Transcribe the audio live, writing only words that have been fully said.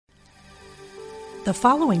The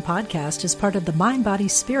following podcast is part of the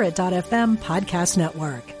MindBodySpirit.fm podcast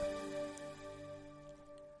network.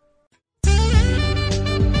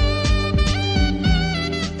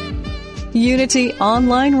 Unity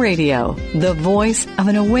Online Radio, the voice of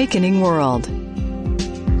an awakening world.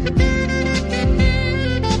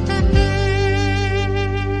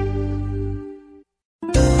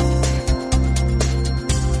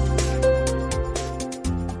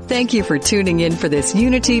 Thank you for tuning in for this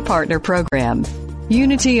Unity Partner Program.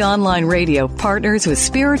 Unity Online Radio partners with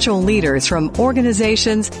spiritual leaders from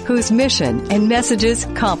organizations whose mission and messages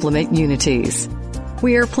complement Unity's.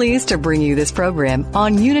 We are pleased to bring you this program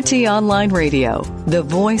on Unity Online Radio, the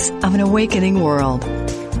voice of an awakening world.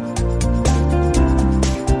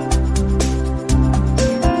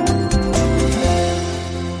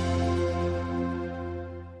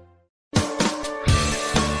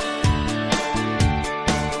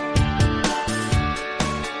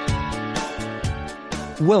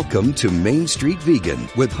 Welcome to Main Street Vegan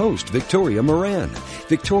with host Victoria Moran.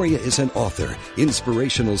 Victoria is an author,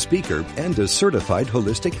 inspirational speaker, and a certified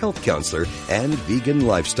holistic health counselor and vegan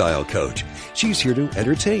lifestyle coach. She's here to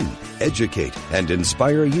entertain, educate, and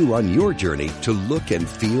inspire you on your journey to look and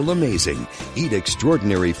feel amazing, eat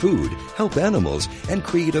extraordinary food, help animals, and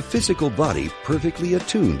create a physical body perfectly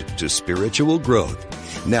attuned to spiritual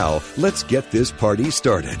growth. Now, let's get this party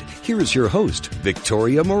started. Here is your host,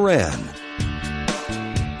 Victoria Moran.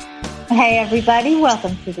 Hey everybody,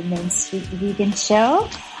 welcome to the Main Street Vegan Show.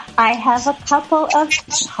 I have a couple of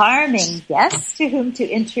charming guests to whom to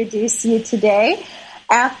introduce you today.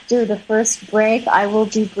 After the first break, I will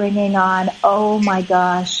be bringing on, oh my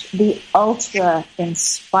gosh, the ultra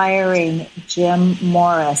inspiring Jim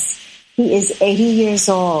Morris. He is 80 years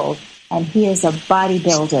old and he is a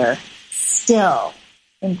bodybuilder still.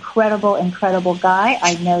 Incredible, incredible guy.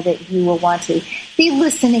 I know that you will want to be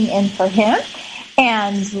listening in for him.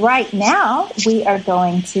 And right now, we are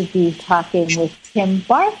going to be talking with Tim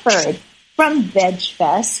Barford from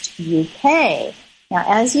VegFest UK. Now,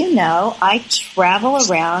 as you know, I travel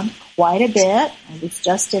around quite a bit. I was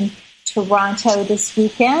just in Toronto this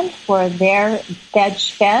weekend for their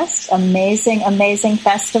VegFest. Amazing, amazing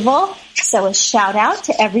festival. So a shout out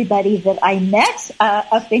to everybody that I met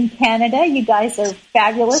up in Canada. You guys are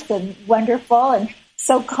fabulous and wonderful and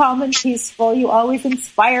so calm and peaceful. You always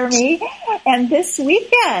inspire me. And this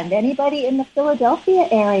weekend, anybody in the Philadelphia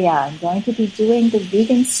area, I'm going to be doing the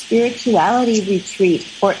Vegan Spirituality Retreat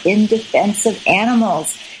for In Defense of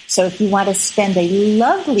Animals. So if you want to spend a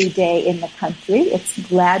lovely day in the country, it's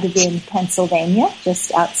Gladwin, Pennsylvania,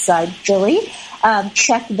 just outside Philly.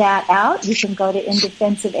 Check that out. You can go to In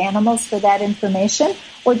Defense of Animals for that information,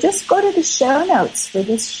 or just go to the show notes for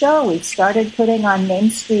this show. We've started putting on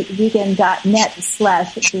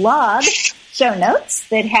mainstreetvegan.net/blog show notes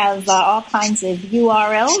that have all kinds of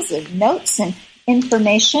URLs and notes and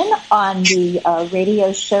information on the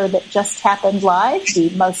radio show that just happened live, the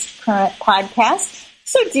most current podcast.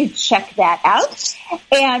 So do check that out.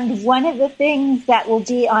 And one of the things that will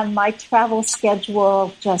be on my travel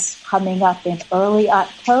schedule just coming up in early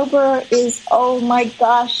October is, oh my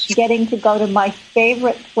gosh, getting to go to my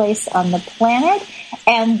favorite place on the planet,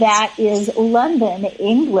 and that is London,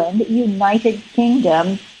 England, United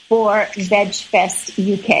Kingdom for VegFest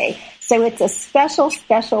UK. So it's a special,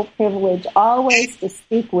 special privilege always to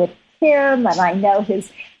speak with Tim, and I know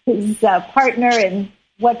his partner in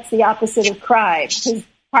what's the opposite of crime? His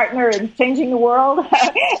partner in changing the world,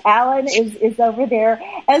 Alan, is over there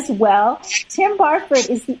as well. Tim Barford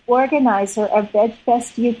is the organizer of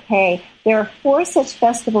VegFest UK. There are 4 such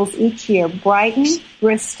festivals each year: Brighton,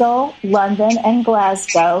 Bristol, London, and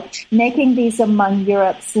Glasgow, making these among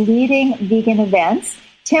Europe's leading vegan events.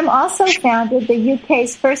 Tim also founded the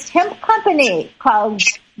UK's first hemp company called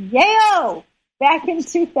Yayo back in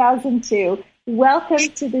 2002. Welcome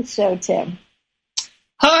to the show, Tim.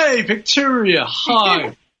 Hi, Victoria.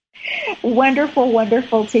 Hi. Wonderful,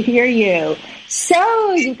 wonderful to hear you.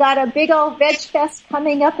 So you got a big old Veg Fest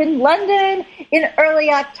coming up in London in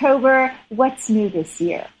early October. What's new this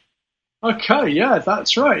year? Okay, yeah,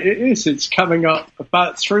 that's right. It is. It's coming up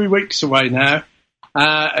about 3 weeks away now.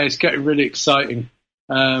 It's getting really exciting.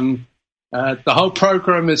 The whole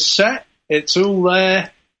program is set. It's all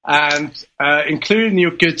there, and including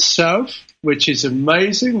your good self, which is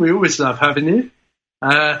amazing. We always love having you.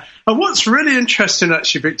 And what's really interesting,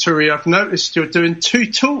 actually, Victoria, I've noticed you're doing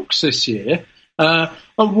 2 talks this year. And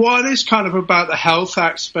one is kind of about the health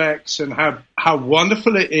aspects and how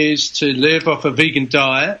wonderful it is to live off a vegan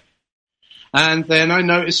diet. And then I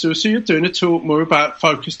noticed also you're doing a talk more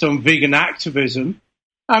focused on vegan activism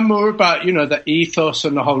and more about, the ethos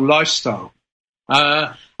and the whole lifestyle.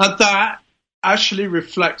 And that actually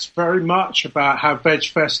reflects very much about how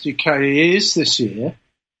VegFest UK is this year,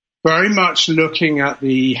 very much looking at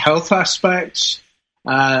the health aspects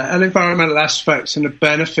and environmental aspects and the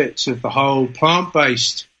benefits of the whole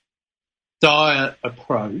plant-based diet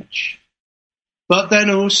approach, but then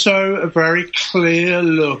also a very clear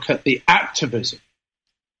look at the activism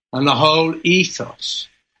and the whole ethos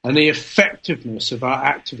and the effectiveness of our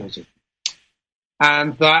activism.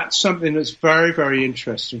 And that's something that's very, very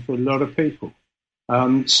interesting for a lot of people.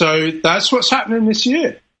 So that's what's happening this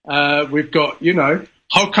year. We've got,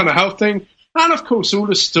 whole kind of health thing. And, of course, all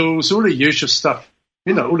the stalls, all the usual stuff,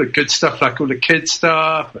 all the good stuff, like all the kids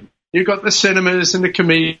stuff. And you've got the cinemas and the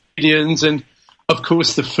comedians and, of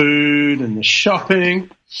course, the food and the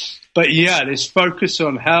shopping. But, yeah, this focus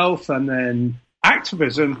on health and then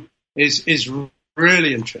activism is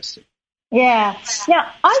really interesting. Yeah.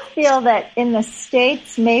 Now, I feel that in the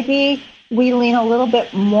States, maybe we lean a little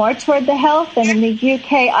bit more toward the health, and in the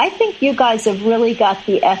UK, I think you guys have really got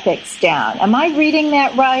the ethics down. Am I reading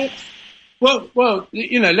that right? Well,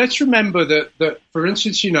 let's remember that for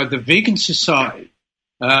instance, the Vegan Society,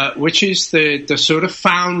 which is the sort of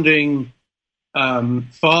founding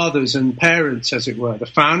fathers and parents, as it were, the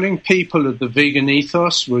founding people of the vegan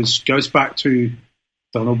ethos goes back to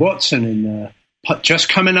Donald Watson in just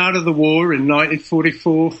coming out of the war in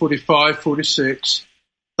 1944, 45, 46.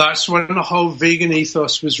 That's when the whole vegan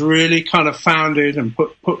ethos was really kind of founded and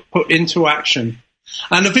put into action.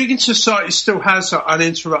 And the Vegan Society still has an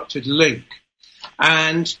uninterrupted link.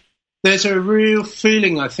 And there's a real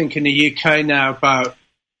feeling, I think, in the UK now about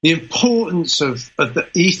the importance of the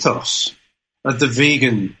ethos of the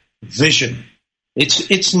vegan vision.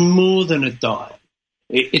 It's more than a diet.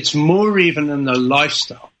 It's more even than a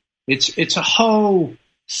lifestyle. It's a whole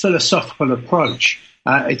philosophical approach.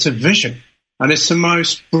 It's a vision. And it's the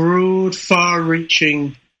most broad,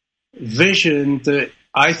 far-reaching vision that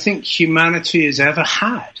I think humanity has ever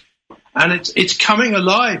had. And it's coming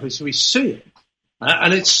alive as we see it.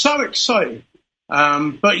 And it's so exciting.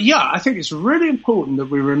 But, yeah, I think it's really important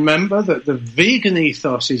that we remember that the vegan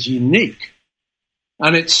ethos is unique.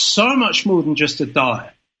 And it's so much more than just a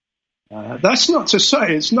diet. That's not to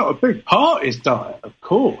say it's not a big part is diet, of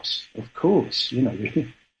course.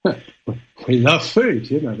 We love food,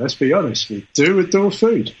 let's be honest. We do adore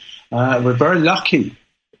food. We're very lucky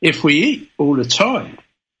if we eat all the time.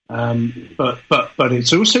 But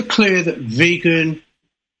it's also clear that vegan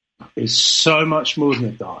is so much more than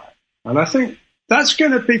a diet. And I think that's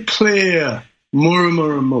going to be clear more and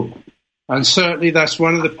more and more. And certainly that's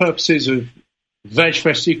one of the purposes of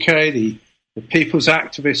VegFest UK, the People's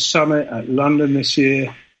Activist Summit at London this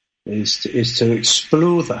year, is to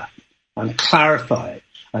explore that and clarify it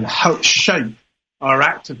and help shape our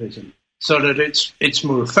activism so that it's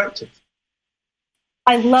more effective.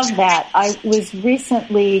 I love that. I was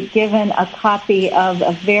recently given a copy of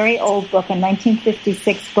a very old book, a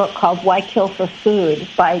 1956 book called Why Kill for Food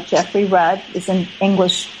by Jeffrey Rudd, who's an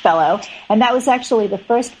English fellow. And that was actually the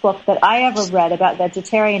first book that I ever read about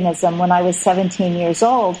vegetarianism when I was 17 years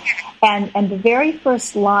old. And the very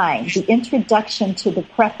first line, the introduction to the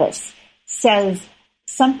preface, says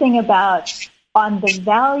something about on the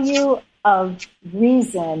value of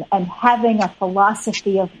reason and having a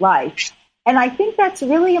philosophy of life. And I think that's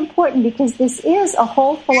really important because this is a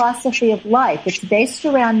whole philosophy of life. It's based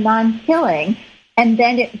around non-killing, and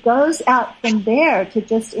then it goes out from there to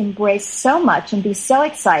just embrace so much and be so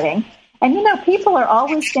exciting. And, people are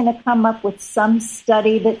always going to come up with some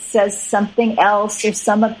study that says something else or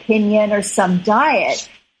some opinion or some diet.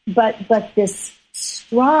 But this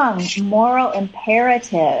strong moral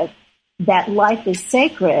imperative that life is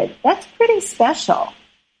sacred, that's pretty special.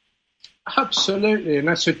 Absolutely, and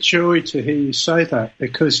that's a joy to hear you say that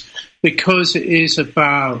because it is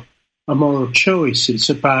about a moral choice.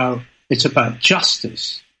 It's about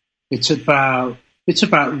justice. It's about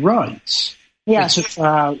rights. Yes.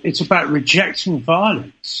 It's about rejecting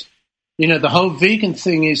violence. The whole vegan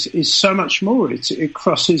thing is so much more. It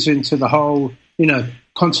crosses into the whole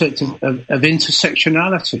concept of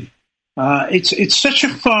intersectionality. It's such a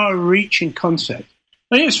far-reaching concept.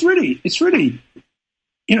 I mean, it's really.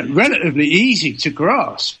 Relatively easy to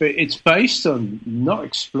grasp, but it's based on not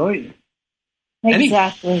exploiting.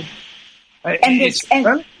 Exactly. It's a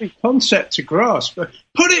relatively concept to grasp, but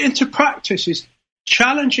put it into practice is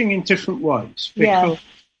challenging in different ways. Because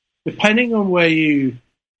depending on where you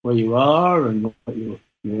are and what your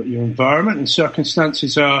environment and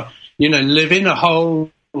circumstances are, living a whole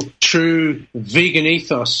true vegan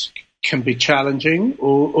ethos can be challenging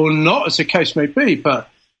or not, as the case may be, but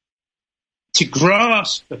to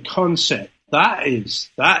grasp the concept, that's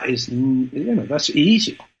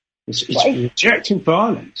easy. It's rejecting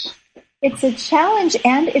violence. It's a challenge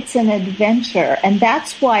and it's an adventure. And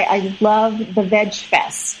that's why I love the Veg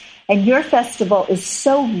Fest. And your festival is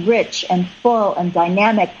so rich and full and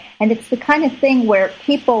dynamic. And it's the kind of thing where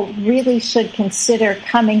people really should consider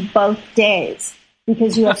coming both days,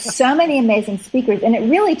 because you have so many amazing speakers. And it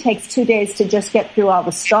really takes 2 days to just get through all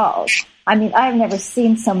the stalls. I mean, I've never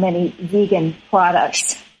seen so many vegan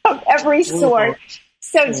products of every sort.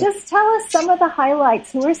 So just tell us some of the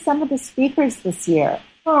highlights. Who are some of the speakers this year?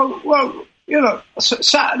 Oh, well,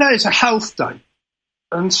 Saturday is a health day.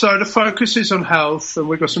 And so the focus is on health, and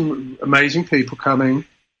we've got some amazing people coming.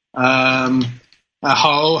 A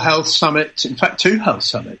whole health summit, in fact, 2 health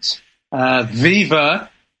summits.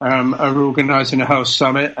 Viva are organising a health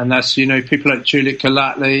summit, and that's, people like Juliet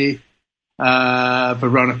Galatly,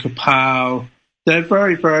 Veronica Powell. They're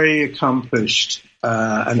very, very accomplished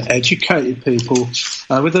and educated people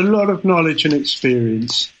with a lot of knowledge and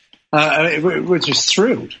experience. We're just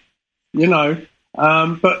thrilled,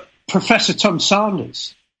 but Professor Tom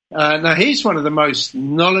Sanders, now he's one of the most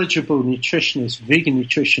knowledgeable nutritionists, vegan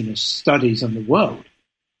nutritionist studies in the world.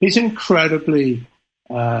 He's incredibly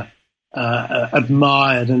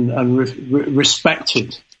admired and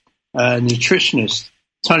respected nutritionist.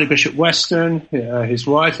 Tony Bishop-Weston, his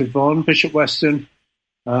wife Yvonne Bishop-Weston.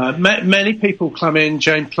 Many people come in,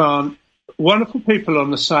 Jane Plant, wonderful people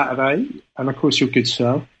on the Saturday, and of course your good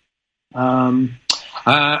self.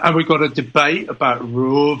 And we've got a debate about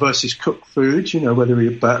raw versus cooked food, whether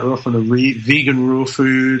we're better off on a vegan raw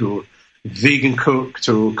food or vegan cooked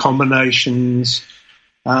or combinations.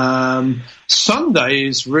 Sunday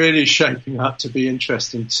is really shaping up to be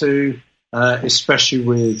interesting too, especially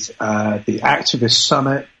with the Activist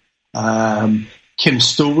Summit. Kim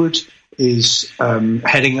Stallwood is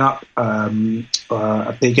heading up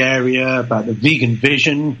a big area about the vegan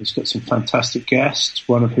vision. He's got some fantastic guests,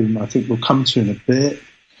 one of whom I think we'll come to in a bit.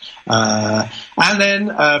 And then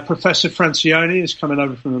Professor Francione is coming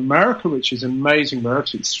over from America, which is amazing. We're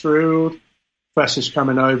absolutely thrilled. Professor's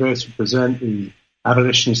coming over to present the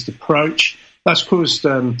abolitionist approach. That's caused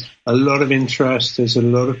a lot of interest. There's a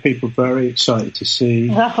lot of people very excited to see.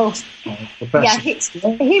 Yeah,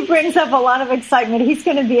 he brings up a lot of excitement. He's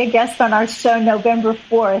going to be a guest on our show November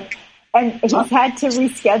 4th. And he's had to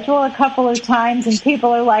reschedule a couple of times, and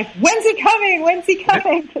people are like, when's he coming? When's he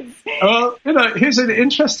coming? Well, he's an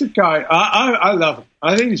interesting guy. I love him.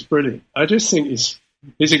 I think he's brilliant. I just think he's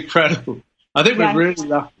incredible. I think we're really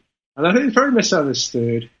lucky. And I think he's very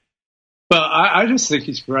misunderstood. But I just think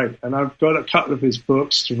he's great. And I've got a couple of his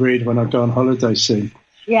books to read when I go on holiday soon.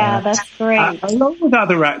 Yeah, that's great. Along with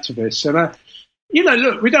other activists. And,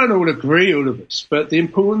 look, we don't all agree, all of us. But the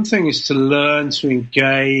important thing is to learn to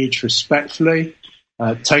engage respectfully,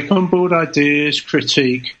 take on board ideas,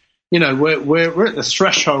 critique. We're at the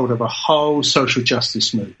threshold of a whole social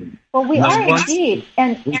justice movement. Well, we are indeed.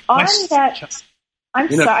 And on that,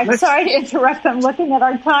 I'm sorry to interrupt. I'm looking at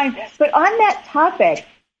our time. But on that topic,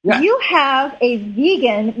 you have a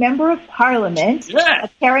vegan member of parliament,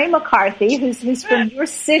 Carrie McCarthy, who's from your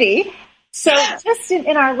city. So just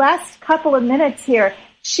in our last couple of minutes here,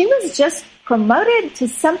 she was just promoted to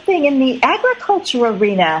something in the agriculture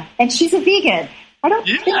arena, and she's a vegan. I don't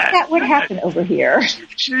think that would happen over here.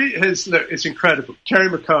 She has, look, it's incredible. Carrie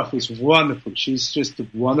McCarthy is wonderful. She's just a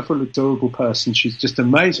wonderful, adorable person. She's just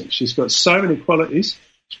amazing. She's got so many qualities.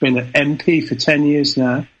 She's been an MP for 10 years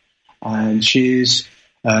now, and she's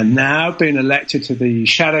now been elected to the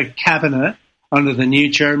shadow cabinet under the new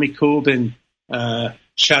Jeremy Corbyn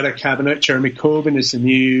shadow cabinet. Jeremy Corbyn is the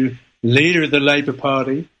new leader of the Labour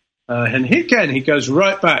Party. And he goes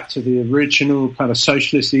right back to the original kind of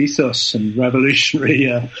socialist ethos and revolutionary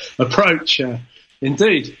approach,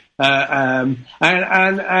 indeed. And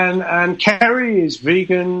Kerry is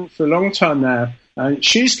vegan for a long time now, and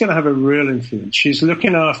she's going to have a real influence. She's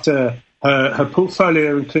looking after her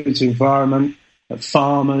portfolio includes environment,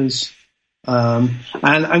 farmers,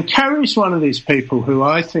 and Kerry's one of these people who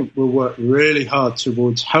I think will work really hard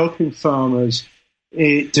towards helping farmers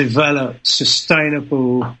develop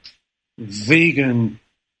sustainable vegan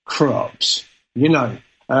crops.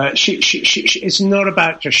 It's not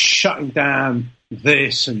about just shutting down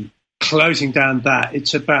this and closing down that.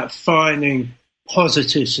 It's about finding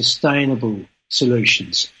positive, sustainable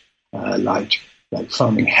solutions, like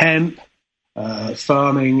farming hemp,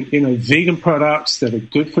 farming, vegan products that are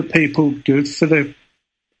good for people, good for the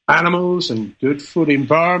animals, and good for the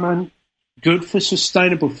environment, good for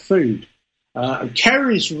sustainable food. And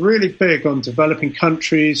Kerry's really big on developing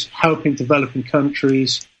countries, helping developing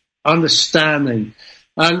countries, understanding.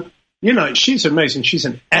 And, she's amazing. She's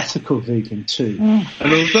an ethical vegan too. And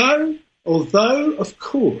although although, of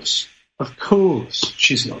course,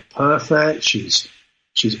 she's not perfect. She's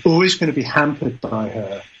always going to be hampered by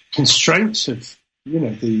her constraints of,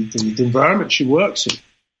 the environment she works in.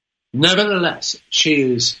 Nevertheless,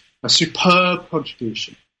 she is a superb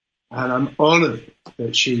contribution, and I'm honoured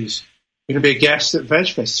that she's going to be a guest at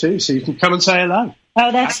VegFest too, so you can come and say hello.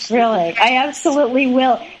 Oh, that's thrilling. I absolutely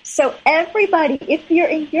will. So everybody, if you're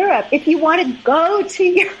in Europe, if you want to go to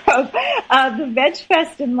Europe, the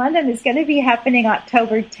VegFest in London is going to be happening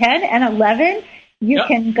October 10 and 11. You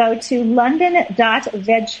can go to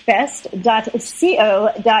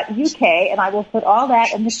london.vegfest.co.uk, and I will put all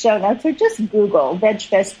that in the show notes, or just Google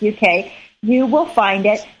VegFest UK. You will find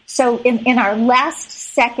it. So in our last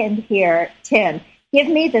second here, Tim, give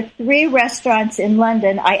me the 3 restaurants in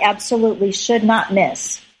London I absolutely should not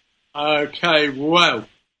miss. Okay, well,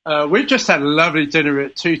 we just had a lovely dinner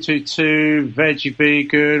at 222 Veggie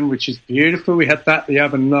Vegan, which is beautiful. We had that the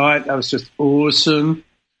other night. That was just awesome.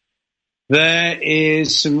 There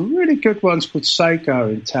is some really good ones called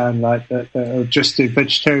Seiko in town, like that are just do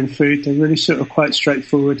vegetarian food. They're really sort of quite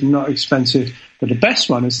straightforward and not expensive. But the best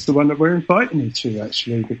one is the one that we're inviting you to,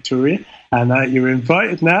 actually, Victoria. And you're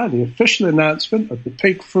invited now. The official announcement of the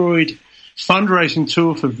Pig Freud fundraising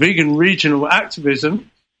tour for vegan regional activism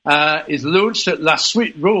is launched at La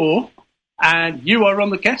Suite Raw, and you are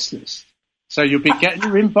on the guest list. So you'll be getting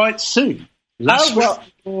your invite soon. La Suite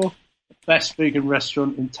Raw, the best vegan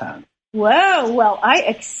restaurant in town. Whoa, well, I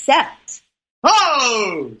accept.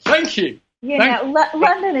 Oh, thank you.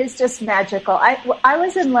 London is just magical. I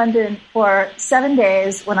was in London for 7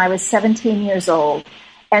 days when I was 17 years old,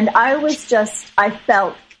 and I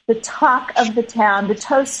felt the talk of the town, the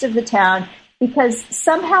toast of the town, because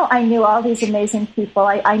somehow I knew all these amazing people.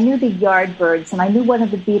 I knew the Yardbirds, and I knew one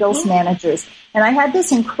of the Beatles managers, and I had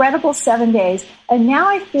this incredible 7 days, and now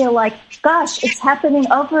I feel like, gosh, it's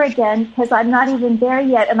happening over again because I'm not even there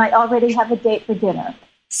yet, and I already have a date for dinner.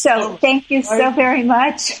 So thank you so very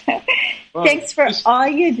much. Thanks for all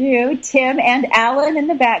you do, Tim and Alan in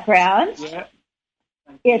the background. Yeah.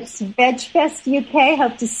 It's VegFest UK.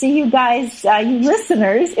 Hope to see you guys, you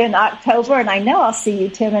listeners, in October, and I know I'll see you,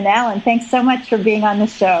 Tim and Alan. Thanks so much for being on the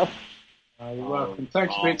show. You're welcome.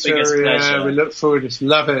 Thanks, Victoria. We look forward to it.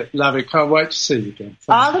 Love it. Can't wait to see you again. Thanks.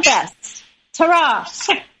 All the best. Ta-ra.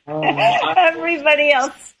 Everybody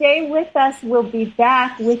else, stay with us. We'll be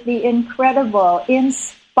back with the incredible,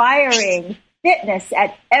 inspiring fitness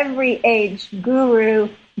at every age guru,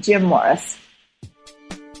 Jim Morris.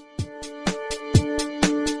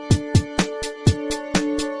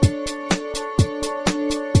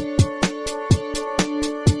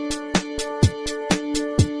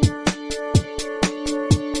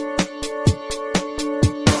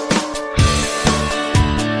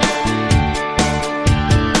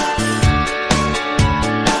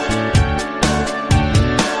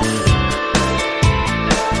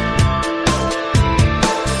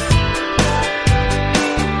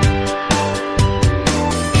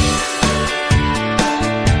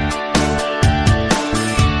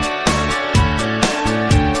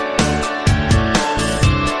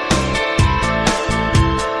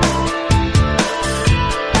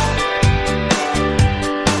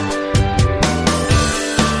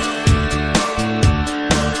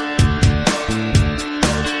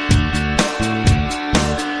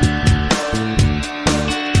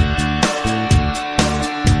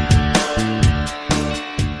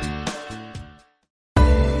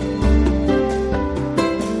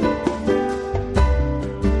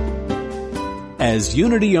 As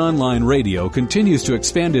Unity Online Radio continues to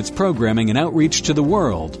expand its programming and outreach to the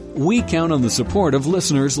world, we count on the support of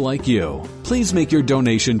listeners like you. Please make your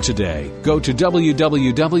donation today. Go to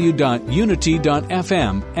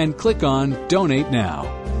www.unity.fm and click on Donate Now.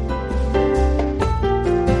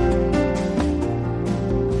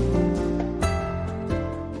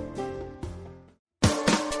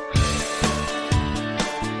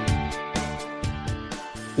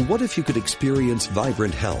 What if you could experience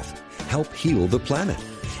vibrant health, help heal the planet,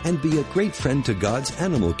 and be a great friend to God's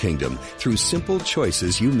animal kingdom through simple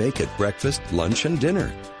choices you make at breakfast, lunch, and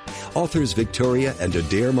dinner? Authors Victoria and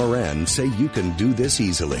Adair Moran say you can do this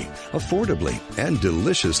easily, affordably, and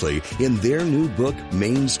deliciously in their new book,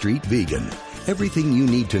 Main Street Vegan. Everything you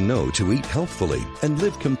need to know to eat healthfully and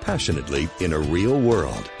live compassionately in a real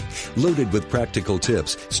world. Loaded with practical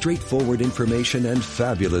tips, straightforward information, and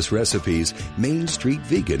fabulous recipes, Main Street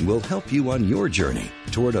Vegan will help you on your journey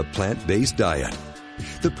toward a plant-based diet.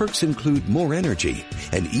 The perks include more energy,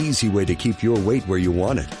 an easy way to keep your weight where you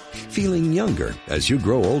want it, feeling younger as you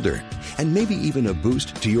grow older, and maybe even a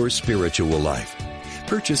boost to your spiritual life.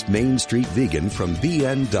 Purchase Main Street Vegan from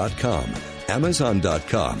BN.com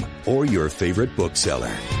Amazon.com, or your favorite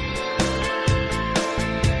bookseller.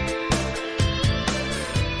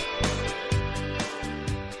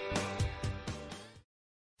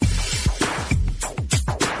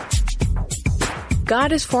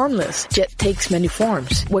 God is formless, yet takes many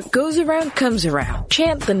forms. What goes around comes around.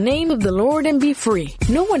 Chant the name of the Lord and be free.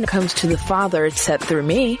 No one comes to the Father except through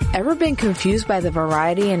me. Ever been confused by the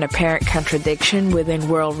variety and apparent contradiction within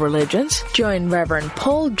world religions? Join Reverend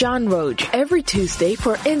Paul John Roach every Tuesday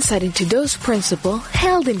for insight into those principles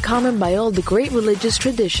held in common by all the great religious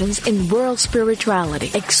traditions in world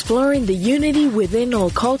spirituality, exploring the unity within all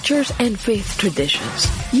cultures and faith traditions.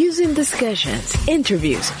 Using discussions,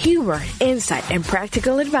 interviews, humor, insight, and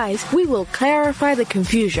practical advice, we will clarify the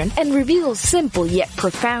confusion and reveal simple yet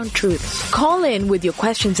profound truths. Call in with your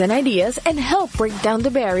questions and ideas and help break down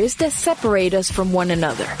the barriers that separate us from one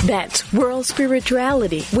another. That's World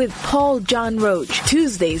Spirituality with Paul John Roach,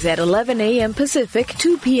 Tuesdays at 11 a.m. Pacific,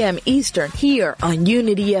 2 p.m. Eastern, here on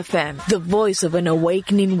Unity FM, the voice of an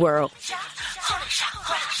awakening world.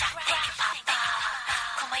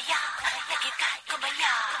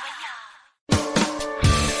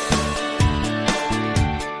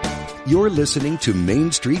 You're listening to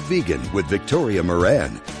Main Street Vegan with Victoria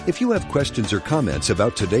Moran. If you have questions or comments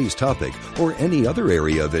about today's topic or any other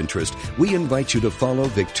area of interest, we invite you to follow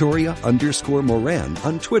Victoria_Moran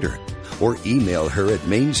on Twitter or email her at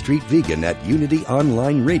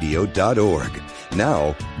mainstreetvegan@unityonlineradio.org.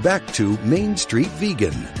 Now, back to Main Street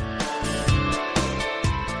Vegan.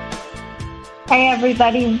 Hey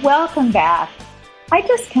everybody, welcome back. I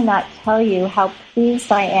just cannot tell you how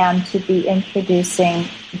pleased I am to be introducing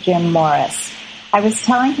Jim Morris. I was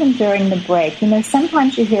telling him during the break,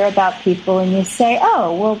 sometimes you hear about people and you say,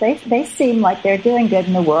 oh, well, they seem like they're doing good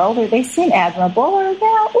in the world, or they seem admirable, or,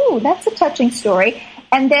 that's a touching story.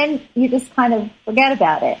 And then you just kind of forget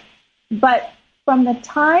about it. But from the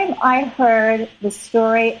time I heard the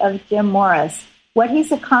story of Jim Morris, what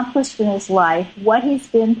he's accomplished in his life, what he's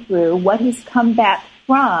been through, what he's come back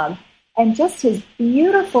from, and just his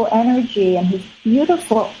beautiful energy and his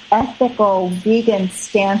beautiful ethical vegan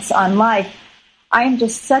stance on life, I am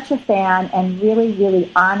just such a fan and really,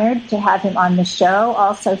 really honored to have him on the show.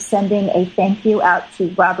 Also sending a thank you out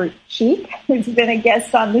to Robert Cheek, who's been a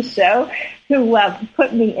guest on the show, who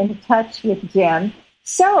put me in touch with Jim.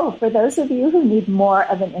 So for those of you who need more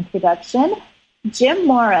of an introduction, Jim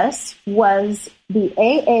Morris was the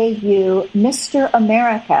AAU Mr.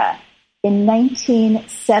 America in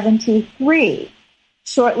 1973.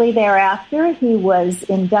 Shortly thereafter, he was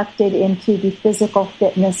inducted into the Physical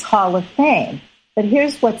Fitness Hall of Fame. But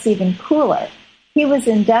here's what's even cooler. He was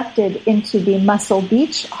inducted into the Muscle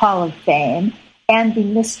Beach Hall of Fame and the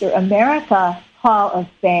Mr. America Hall of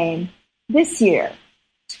Fame this year,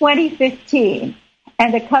 2015.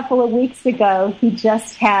 And a couple of weeks ago, he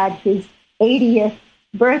just had his 80th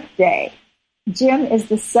birthday. Jim is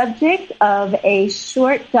the subject of a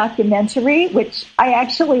short documentary, which I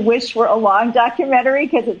actually wish were a long documentary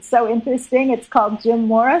because it's so interesting. It's called Jim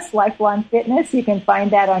Morris, Lifelong Fitness. You can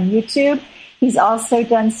find that on YouTube. He's also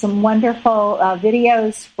done some wonderful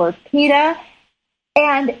videos for PETA.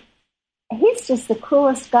 And he's just the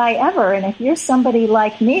coolest guy ever. And if you're somebody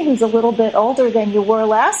like me who's a little bit older than you were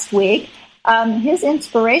last week, his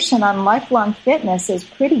inspiration on lifelong fitness is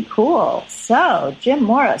pretty cool. So, Jim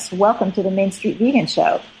Morris, welcome to the Main Street Vegan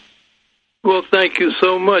Show. Well, thank you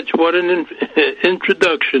so much. What an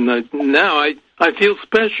introduction. Now I feel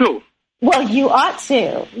special. Well, you ought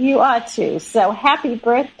to. You ought to. So, happy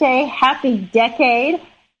birthday, happy decade.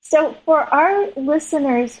 So, for our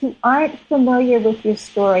listeners who aren't familiar with your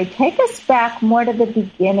story, take us back more to the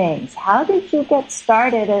beginnings. How did you get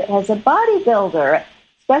started as a bodybuilder?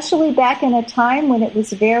 Especially back in a time when it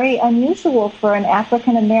was very unusual for an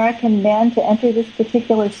African-American man to enter this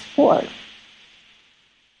particular sport.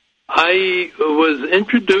 I was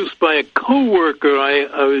introduced by a coworker. I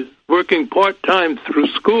was working part-time through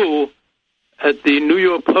school at the New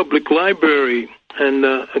York Public Library, and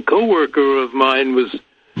a coworker of mine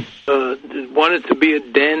wanted to be a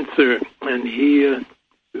dancer, and he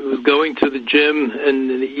was going to the gym in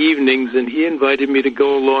the evenings, and he invited me to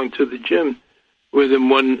go along to the gym with him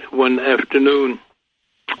one afternoon.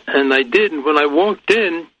 And I did. And when I walked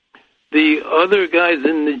in, the other guys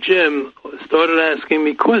in the gym started asking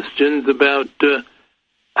me questions about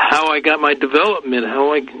how I got my development,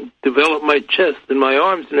 how I developed my chest and my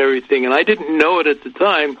arms and everything. And I didn't know it at the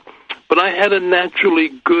time, but I had a naturally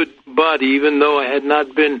good body, even though I had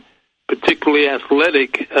not been particularly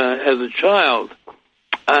athletic as a child.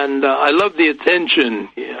 And I loved the attention.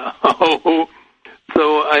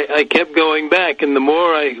 So I kept going back, and the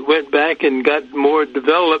more I went back and got more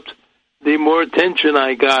developed, the more attention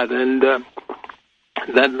I got, and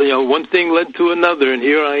that one thing led to another, and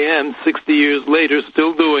here I am, 60 years later,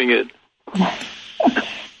 still doing it.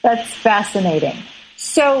 That's fascinating.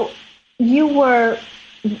 So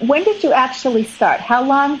when did you actually start? How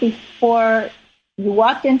long before you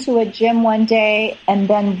walked into a gym one day, and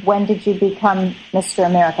then when did you become Mr.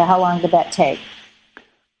 America? How long did that take?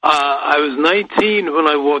 I was 19 when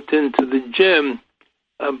I walked into the gym,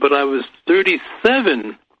 but I was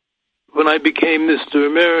 37 when I became Mr.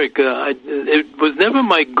 America. It was never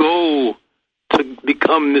my goal to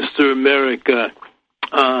become Mr. America.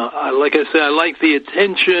 Like I said, I liked the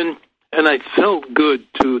attention, and I felt good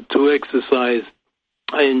to exercise.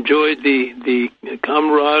 I enjoyed the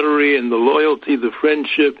camaraderie and the loyalty, the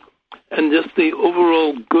friendship, and just the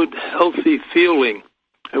overall good, healthy feeling.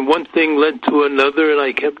 And one thing led to another, and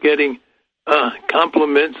I kept getting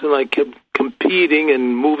compliments, and I kept competing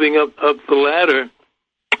and moving up the ladder.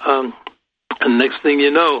 And next thing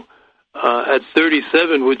you know, at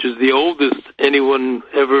 37, which is the oldest anyone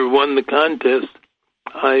ever won the contest,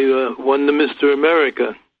 I won the Mr.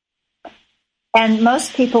 America. And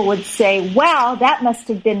most people would say, well, that must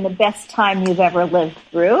have been the best time you've ever lived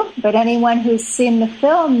through. But anyone who's seen the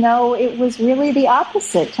film, no, it was really the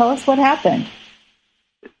opposite. Tell us what happened.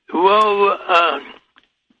 Well,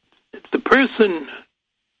 the person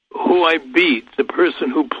who I beat, the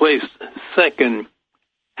person who placed second,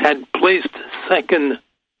 had placed second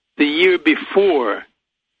the year before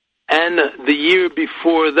and the year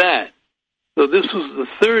before that. So this was the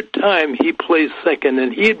third time he placed second,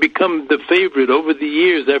 and he had become the favorite over the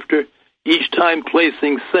years. After each time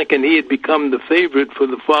placing second, he had become the favorite for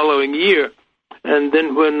the following year. And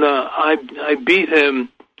then when I beat him,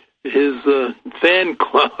 his fan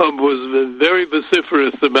club was very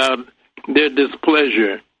vociferous about their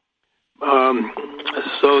displeasure.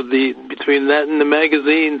 So between that and the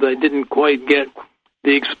magazines, I didn't quite get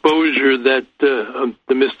the exposure that the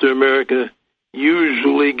Mr. America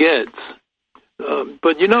usually gets.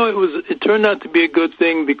 But it turned out to be a good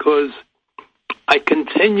thing because I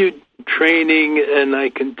continued training and I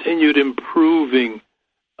continued improving,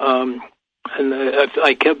 and I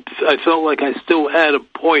felt like I still had a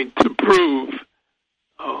point to prove.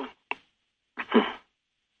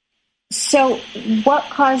 So, what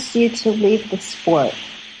caused you to leave the sport?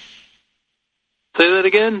 Say that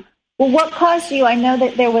again? Well, what caused you? I know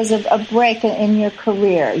that there was a break in your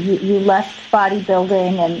career. You left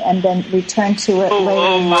bodybuilding and then returned to it later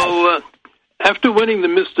in life. Well, after winning the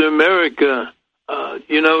Mr. America,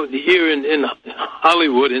 here in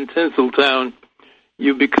Hollywood, in Tinseltown,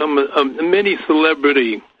 you become a mini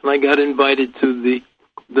celebrity. And I got invited to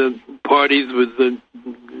the parties with the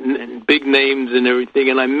big names and everything.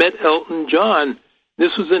 And I met Elton John.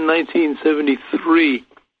 This was in 1973.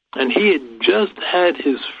 And he had just had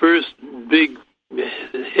his first big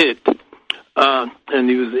hit, and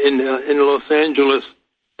he was in Los Angeles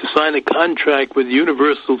to sign a contract with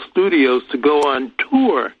Universal Studios to go on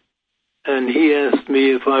tour. And he asked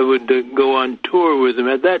me if I would go on tour with him.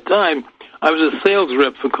 At that time, I was a sales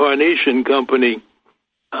rep for Carnation Company,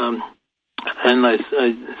 and I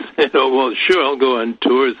said, "Oh well, sure, I'll go on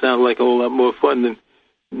tour. It sounds like a whole lot more fun than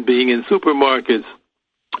being in supermarkets."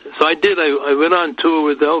 So I did. I went on tour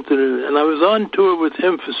with Elton, and I was on tour with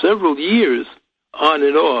him for several years, on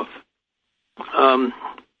and off.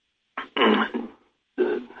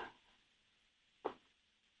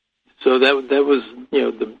 So that was,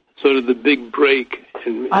 the big break.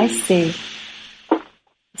 I see.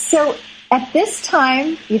 So at this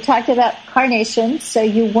time, you talked about Carnation, so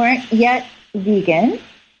you weren't yet vegan.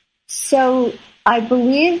 So I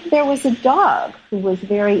believe there was a dog who was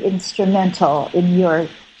very instrumental in your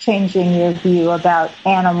changing your view about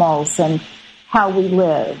animals and how we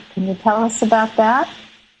live. Can you tell us about that?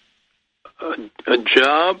 A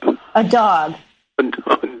job? A dog. A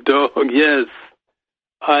dog, yes.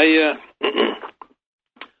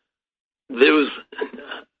 There was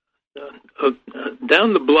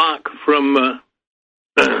down the block from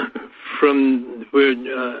where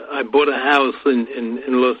I bought a house in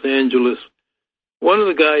Los Angeles. One of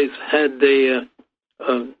the guys had a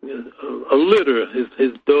litter.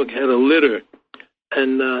 His dog had a litter,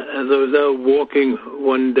 and as I was out walking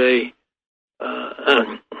one day,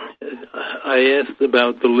 I asked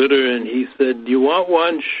about the litter, and he said, "Do you want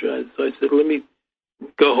one?" So I said, "Let me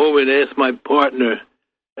go home and ask my partner,"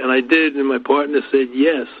 and I did, and my partner said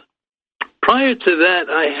yes. Prior to that,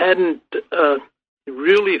 I hadn't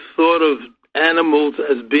really thought of animals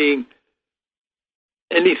as being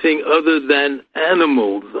anything other than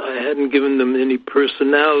animals. I hadn't given them any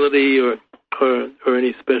personality or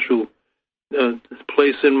any special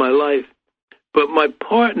place in my life. But my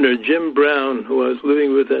partner, Jim Brown, who I was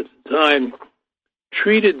living with at the time,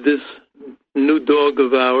 treated this new dog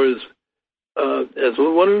of ours as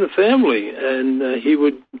one of the family. And he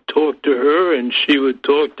would talk to her, and she would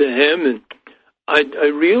talk to him. And I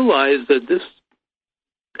realized that this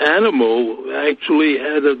animal actually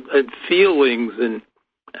had feelings and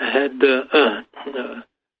had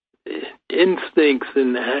instincts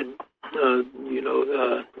and had,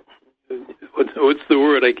 what's the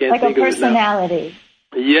word? I can't think of it now. Like a personality.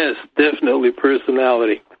 Yes, definitely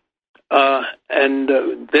personality. And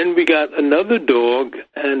then we got another dog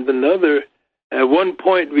and another. At one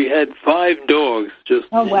point, we had 5 dogs.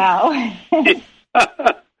 Oh, wow.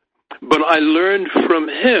 But I learned from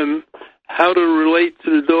him how to relate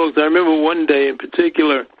to the dogs. I remember one day in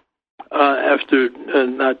particular, after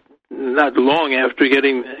not long after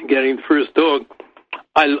getting the first dog,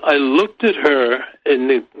 I looked at her in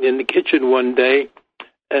the kitchen one day,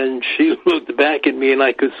 and she looked back at me, and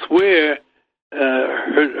I could swear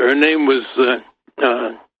her name was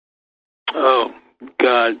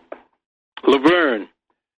Laverne.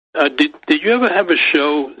 Did you ever have a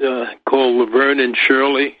show called Laverne and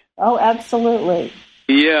Shirley? Oh, absolutely.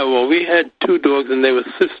 Yeah, well, we had 2 dogs, and they were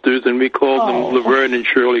sisters, and we called them Laverne and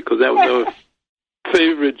Shirley because that was our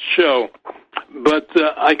favorite show. But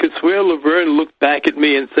I could swear Laverne looked back at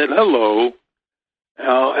me and said hello,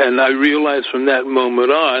 and I realized from that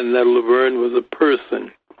moment on that Laverne was a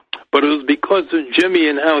person. But it was because of Jimmy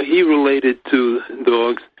and how he related to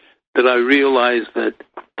dogs that I realized that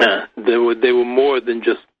they were more than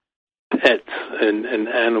just pets and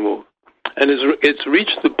animals. And it's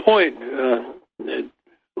reached the point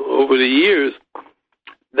over the years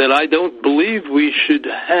that I don't believe we should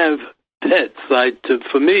have pets.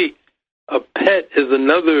 For me, a pet is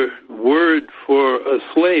another word for a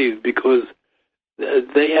slave because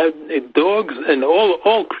they have dogs and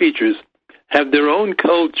all creatures have their own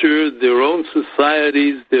culture, their own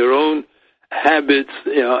societies, their own habits,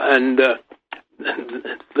 and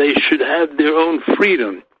they should have their own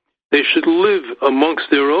freedom. They should live amongst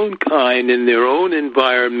their own kind in their own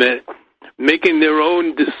environment, making their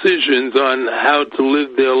own decisions on how to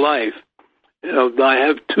live their life. I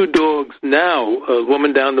have 2 dogs now. A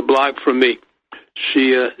woman down the block from me,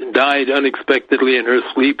 she died unexpectedly in her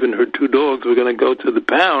sleep, and her 2 dogs were going to go to the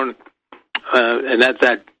pound. And at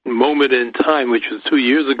that moment in time, which was 2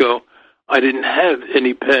 years ago, I didn't have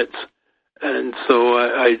any pets. And so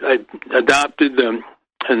I adopted them,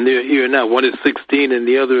 and they're here now. One is 16 and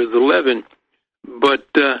the other is 11. But,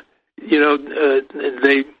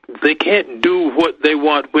 they can't do what they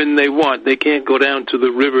want when they want. They can't go down to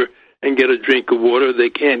the river and get a drink of water. They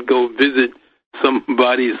can't go visit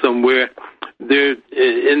somebody somewhere. They're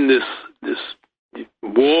in this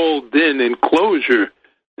walled-in enclosure,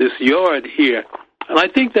 this yard here. And I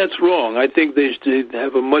think that's wrong. I think they should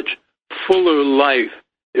have a much fuller life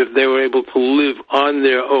if they were able to live on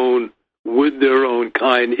their own, with their own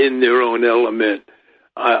kind, in their own element.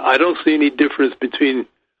 I don't see any difference between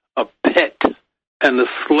a pet and a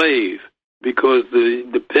slave because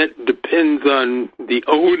the pet depends on the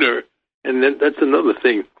owner, and then that's another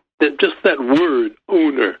thing. Just that word,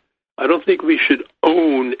 owner. I don't think we should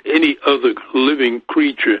own any other living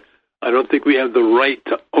creature. I don't think we have the right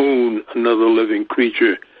to own another living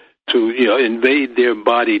creature, to invade their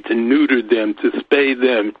body, to neuter them, to spay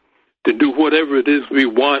them, to do whatever it is we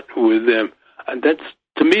want with them. And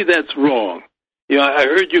to me, that's wrong. I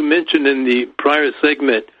heard you mention in the prior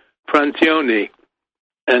segment Francione,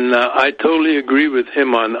 and I totally agree with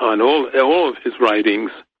him on all of his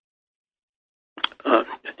writings.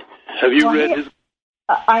 Have you read his?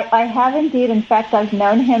 I have indeed. In fact, I've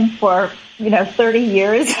known him for 30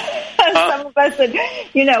 years. Some of us had,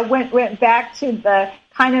 went back to the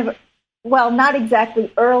kind of, well, not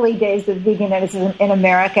exactly early days of veganism in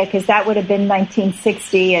America, because that would have been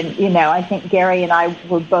 1960, and I think Gary and I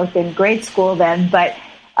were both in grade school then. But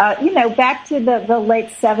back to the late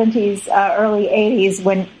 70s, early 80s,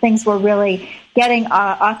 when things were really getting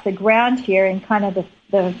off the ground here in kind of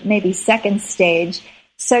the maybe second stage.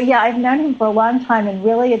 So, yeah, I've known him for a long time and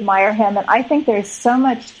really admire him. And I think there's so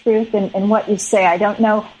much truth in what you say. I don't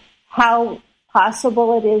know how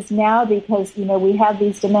possible it is now because, we have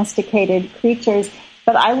these domesticated creatures.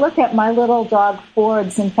 But I look at my little dog,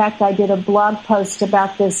 Forbes. In fact, I did a blog post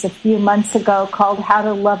about this a few months ago called How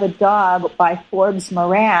to Love a Dog by Forbes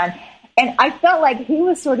Moran. And I felt like he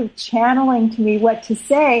was sort of channeling to me what to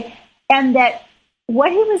say, and that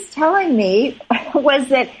what he was telling me was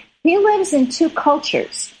that he lives in 2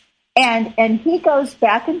 cultures, and he goes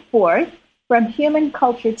back and forth from human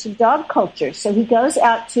culture to dog culture. So he goes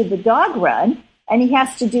out to the dog run, and he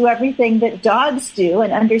has to do everything that dogs do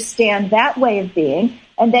and understand that way of being.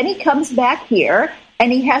 And then he comes back here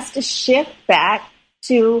and he has to shift back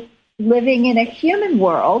to living in a human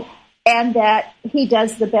world, and that he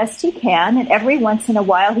does the best he can. And every once in a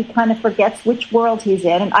while he kind of forgets which world he's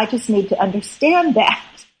in. And I just need to understand that.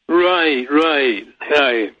 Right.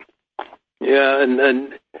 Yeah,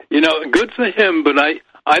 and good for him, but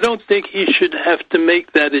I don't think he should have to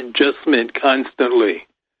make that adjustment constantly.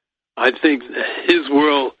 I think his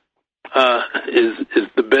world is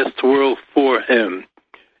the best world for him.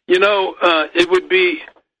 It would be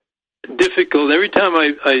difficult. Every time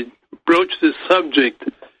I broach this subject,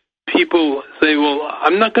 people say, well,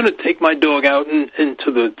 I'm not going to take my dog out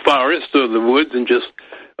into the forest or the woods and just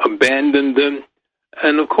abandon them.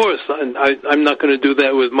 And, of course, I'm not going to do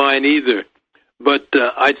that with mine either. But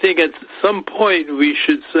I think at some point we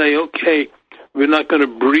should say, okay, we're not going to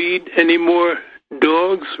breed any more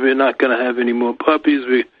dogs. We're not going to have any more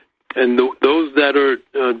puppies. Those that are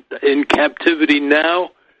in captivity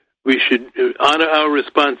now, we should honor our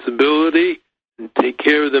responsibility and take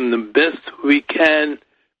care of them the best we can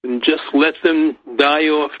and just let them die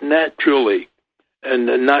off naturally and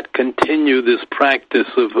not continue this practice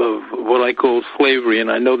of what I call slavery.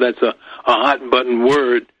 And I know that's a hot-button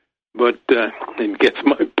word, but it gets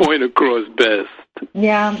my point across best.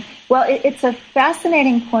 Yeah, well, it's a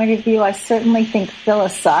fascinating point of view. I certainly think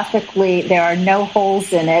philosophically there are no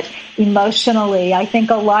holes in it. Emotionally, I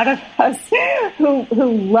think a lot of us who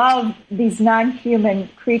love these non-human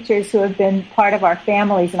creatures who have been part of our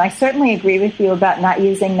families, and I certainly agree with you about not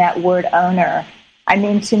using that word owner. I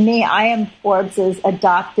mean, to me, I am Forbes's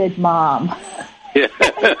adopted mom. Yeah.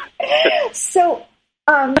 So,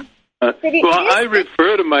 I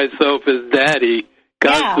refer to myself as Daddy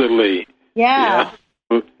constantly. Yeah.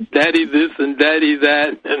 Daddy this and Daddy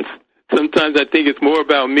that, and sometimes I think it's more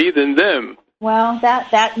about me than them. Well,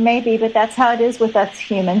 that may be, but that's how it is with us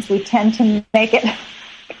humans. We tend to make it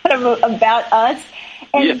kind of about us,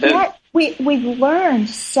 and yet we've learned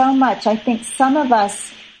so much. I think some of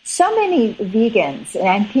us, so many vegans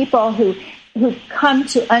and people who've come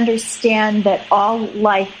to understand that all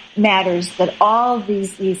life matters, that all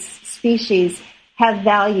these species have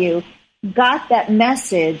value, got that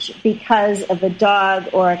message because of a dog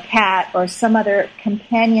or a cat or some other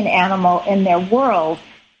companion animal in their world.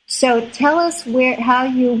 So tell us how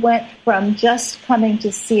you went from just coming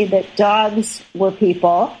to see that dogs were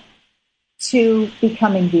people to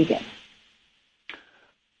becoming vegan.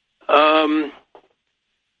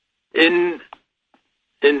 In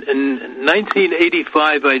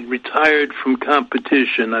 1985, I retired from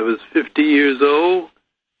competition. I was 50 years old,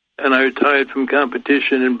 and I retired from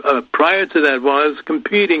competition. And prior to that, while I was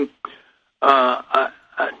competing, the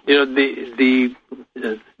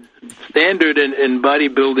standard in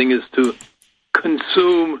bodybuilding is to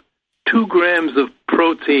consume 2 grams of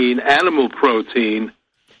protein, animal protein,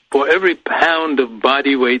 for every pound of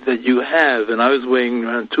body weight that you have. And I was weighing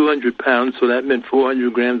around 200 pounds, so that meant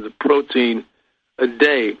 400 grams of protein a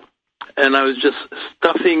day. And I was just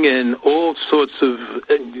stuffing in all sorts of,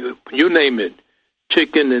 you name it,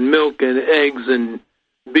 chicken and milk and eggs and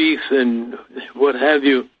beef and what have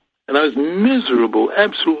you. And I was miserable,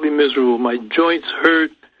 absolutely miserable. My joints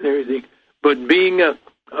hurt and everything. But being a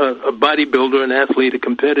bodybuilder, an athlete, a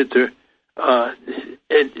competitor,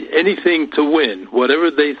 anything to win,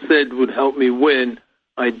 whatever they said would help me win,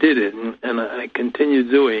 I did it, and I continued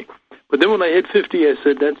doing. But then when I hit 50, I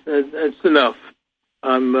said, that's enough.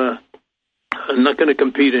 I'm not going to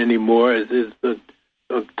compete anymore. It's the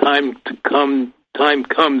time comes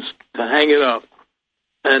to hang it up.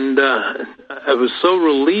 And I was so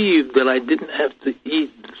relieved that I didn't have to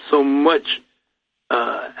eat so much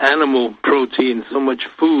animal protein, so much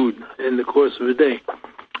food in the course of a day.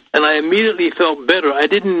 And I immediately felt better. I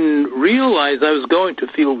didn't realize I was going to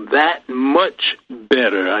feel that much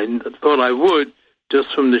better. I thought I would,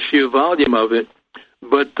 just from the sheer volume of it.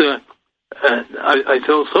 But I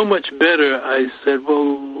felt so much better, I said,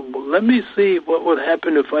 well, let me see what would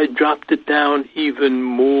happen if I dropped it down even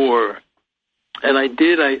more. And I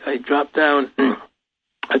did. I dropped down.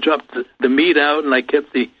 I dropped the meat out, and I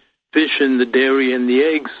kept the fish and the dairy and the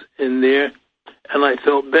eggs in there, and I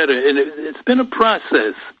felt better. And it's been a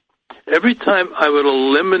process. Every time I would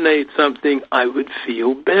eliminate something, I would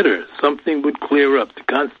feel better. Something would clear up. The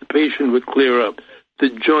constipation would clear up. The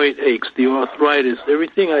joint aches, the arthritis,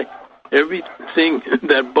 everything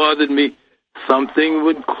that bothered me, something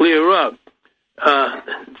would clear up.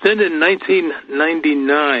 Then in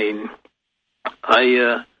 1999,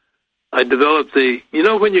 I developed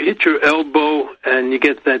when you hit your elbow and you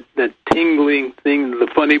get that tingling thing, the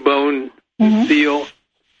funny bone feel.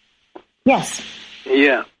 Yes.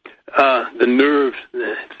 Yeah. The nerve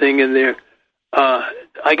thing in there.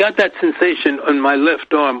 I got that sensation on my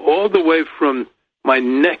left arm all the way from my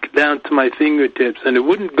neck down to my fingertips, and it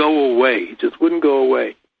wouldn't go away. It just wouldn't go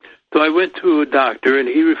away. So I went to a doctor, and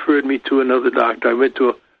he referred me to another doctor. I went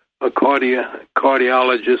to a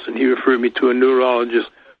cardiologist, and he referred me to a neurologist,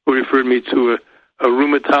 who referred me to a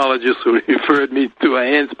rheumatologist, who referred me to a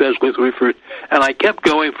hand specialist, and I kept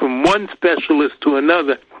going from one specialist to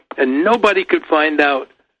another, and nobody could find out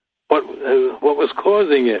what was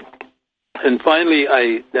causing it. And finally,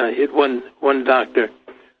 I hit one doctor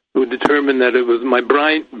who determined that it was my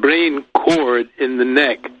brain cord in the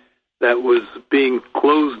neck that was being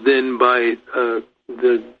closed in by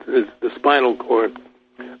the spinal cord.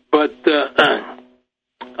 But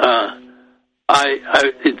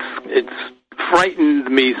it's frightened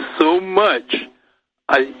me so much.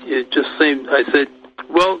 I said,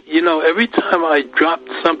 well, every time I dropped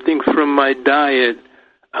something from my diet,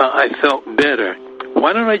 I felt better.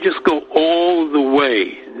 Why don't I just go all the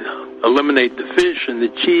way, eliminate the fish and the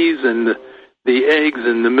cheese and the eggs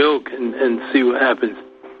and the milk and see what happens?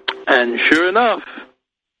 And sure enough,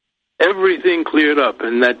 everything cleared up,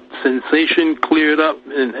 and that sensation cleared up,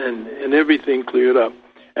 and everything cleared up.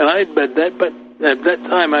 And at that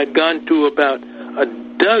time, I'd gone to about a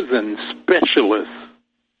dozen specialists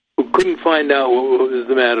who couldn't find out what was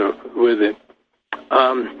the matter with it.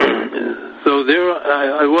 So there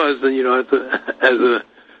I was, as a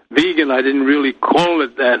vegan, I didn't really call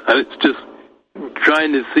it that. I was just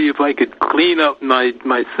trying to see if I could clean up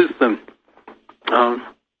my system.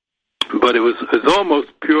 But it was almost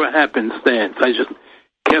pure happenstance. I just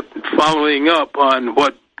kept following up on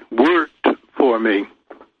what worked for me.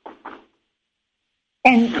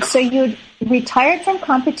 And so you retired from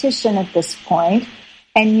competition at this point,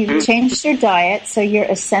 and you changed your diet, so you're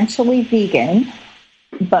essentially vegan,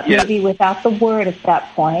 but maybe without the word at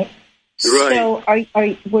that point. Right. So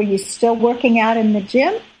were you still working out in the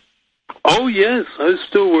gym? Oh, yes, I was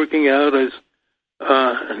still working out.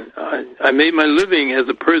 I made my living as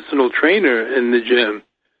a personal trainer in the gym,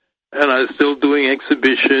 and I was still doing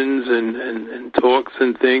exhibitions and talks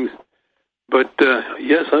and things. But,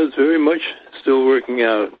 yes, I was very much still working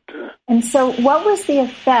out. And so what was the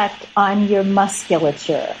effect on your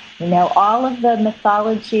musculature? All of the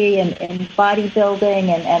mythology and bodybuilding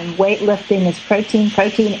and weightlifting is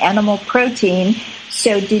protein, animal protein.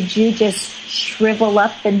 So did you just shrivel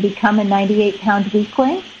up and become a 98-pound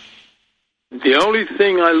weakling? The only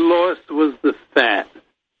thing I lost was the fat.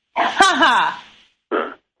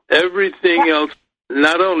 Everything else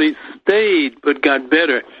not only stayed, but got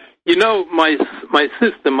better. My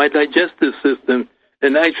system, my digestive system,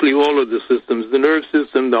 and actually all of the systems, the nerve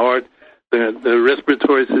system, the heart, the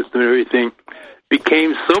respiratory system, everything,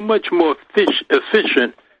 became so much more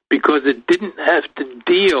efficient because it didn't have to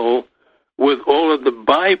deal with all of the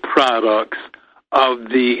byproducts of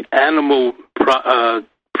the animal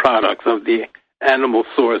products, of the animal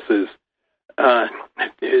sources.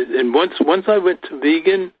 And once I went to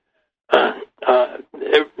vegan,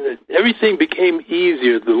 everything became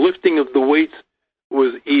easier. The lifting of the weights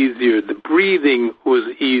was easier. The breathing was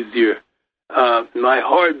easier. My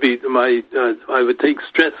heartbeat, I would take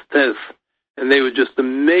stress tests, and they were just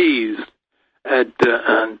amazed at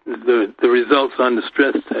the results on the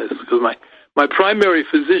stress tests. Because my primary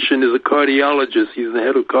physician is a cardiologist. He's the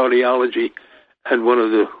head of cardiology at one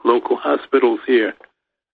of the local hospitals here.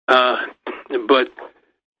 But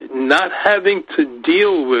not having to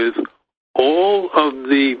deal with all of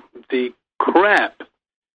the crap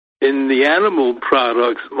in the animal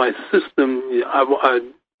products, my system, I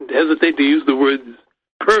hesitate to use the word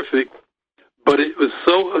perfect, but it was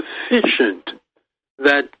so efficient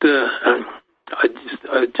that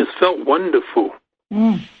I just felt wonderful.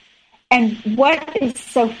 Mm. And what is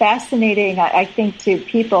so fascinating, I think, to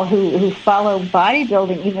people who follow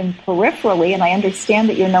bodybuilding even peripherally, and I understand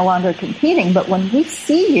that you're no longer competing, but when we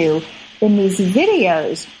see you in these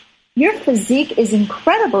videos, your physique is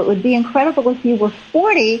incredible. It would be incredible if you were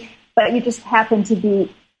 40, but you just happen to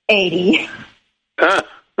be 80.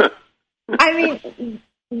 I mean,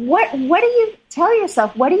 what do you tell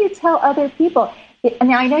yourself? What do you tell other people?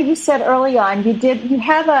 And I know you said early on you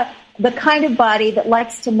have the kind of body that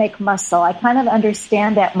likes to make muscle. I kind of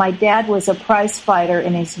understand that. My dad was a prize fighter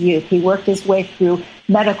in his youth. He worked his way through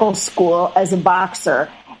medical school as a boxer.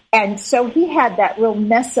 And so he had that real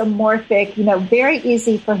mesomorphic, very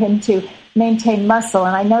easy for him to maintain muscle.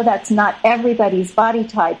 And I know that's not everybody's body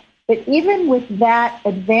type. But even with that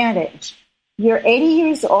advantage, you're 80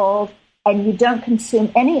 years old and you don't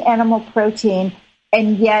consume any animal protein,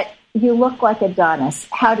 and yet you look like Adonis.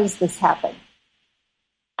 How does this happen?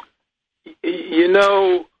 You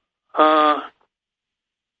know,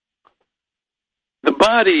 the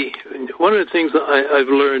body, one of the things I've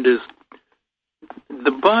learned is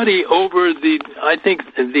the body over I think,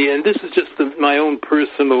 and this is just my own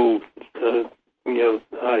personal,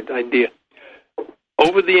 idea,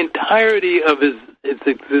 over the entirety of its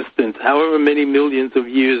existence, however many millions of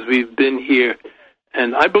years we've been here,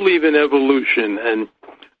 and I believe in evolution, and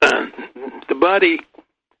the body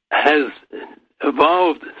has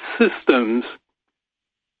evolved systems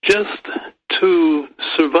just to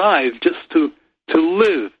survive, just to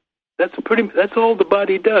live. That's all the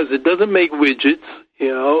body does. It doesn't make widgets,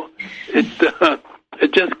 It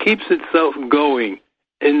just keeps itself going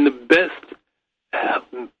in the best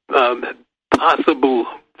possible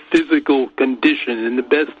physical condition, in the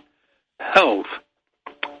best health.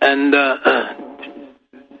 And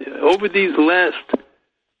over these last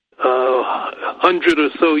 100 or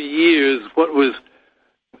so years, what was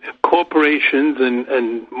corporations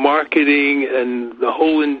and marketing and the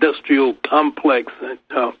whole industrial complex,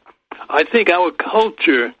 I think our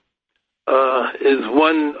culture is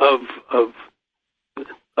one of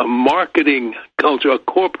a marketing culture, a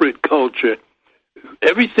corporate culture.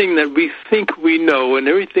 Everything that we think we know and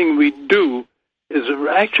everything we do is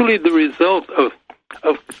actually the result of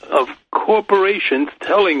corporations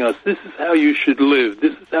telling us this is how you should live,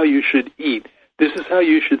 this is how you should eat, this is how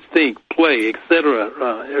you should think, play, etc.,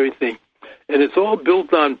 everything. And it's all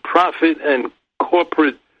built on profit and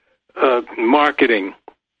corporate marketing.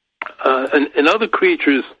 And other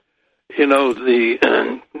creatures, the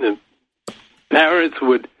parents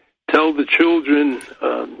would tell the children,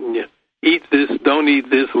 eat this, don't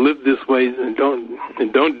eat this, live this way, and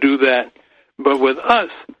don't do that. But with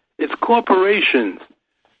us, it's corporations.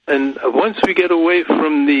 And once we get away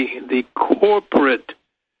from the corporate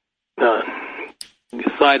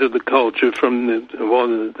side of the culture,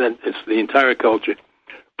 it's the entire culture,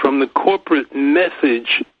 from the corporate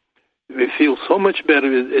message, we feel so much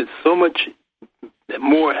better. It's so much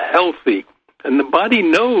more healthy. And the body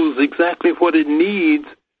knows exactly what it needs,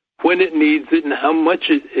 when it needs it, and how much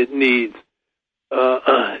it needs.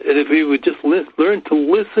 And if we would just learn to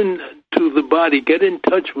listen to the body, get in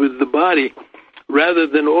touch with the body, rather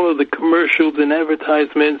than all of the commercials and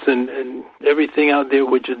advertisements and everything out there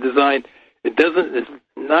which is designed, it's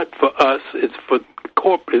not for us, it's for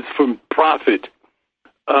corporate, it's for profit.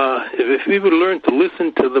 If we would learn to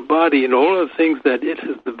listen to the body and all of the things that it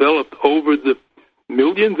has developed over the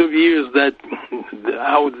millions of years that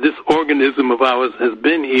this organism of ours has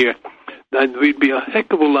been here, that we'd be a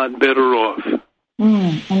heck of a lot better off.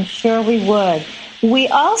 I'm sure we would. We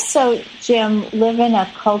also, Jim, live in a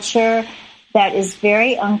culture that is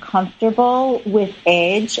very uncomfortable with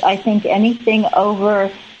age. I think anything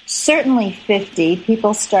over certainly 50,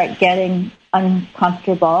 people start getting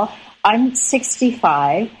uncomfortable. I'm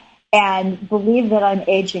 65 and believe that I'm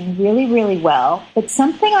aging really, really well. But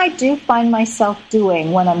something I do find myself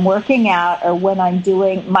doing when I'm working out or when I'm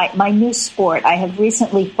doing my new sport, I have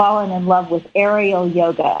recently fallen in love with aerial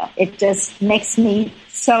yoga. It just makes me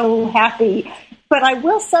so happy. But I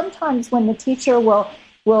will sometimes, when the teacher will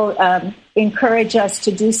encourage us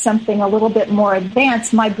to do something a little bit more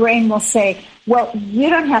advanced, my brain will say, well, you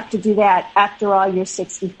don't have to do that. After all, you're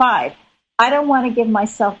 65. I don't want to give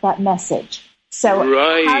myself that message. So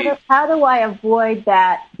right. How do I avoid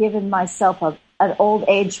that, giving myself an old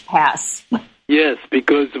age pass? Yes,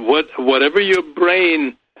 because whatever your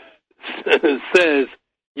brain says,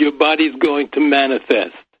 your body's going to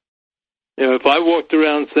manifest. If I walked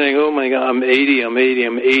around saying, oh, my God, I'm 80,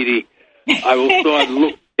 I will start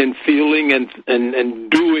looking and feeling and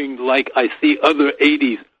doing like I see other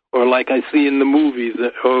 80s or like I see in the movies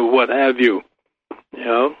or what have you.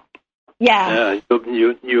 Yeah.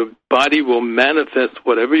 Your body will manifest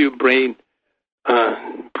whatever your brain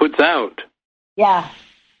puts out. Yeah.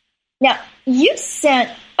 Now, you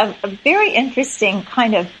sent a very interesting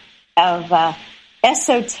kind of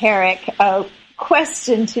esoteric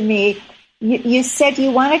question to me. You said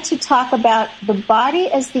you wanted to talk about the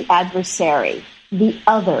body as the adversary, the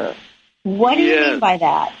other. What do you mean by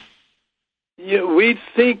that? Yeah, we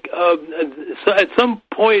think so at some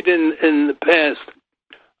point in the past,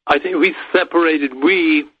 I think we separated,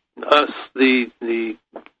 the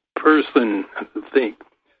person,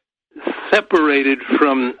 separated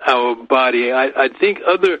from our body. I think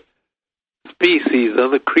other species,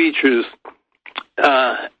 other creatures,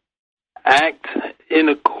 act in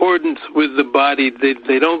accordance with the body.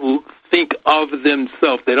 They don't think of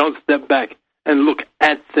themselves. They don't step back and look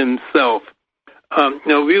at themselves.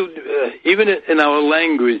 Even in our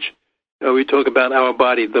language, we talk about our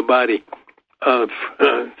body, the body.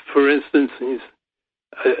 For instance,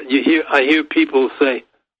 I hear people say,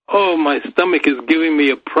 "Oh, my stomach is giving me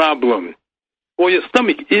a problem." Well, your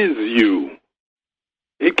stomach is you.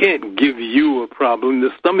 It can't give you a problem.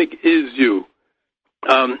 The stomach is you.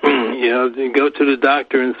 You go to the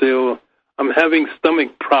doctor and say, "Oh, I'm having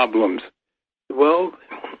stomach problems." Well,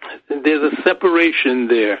 there's a separation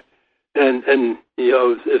there, and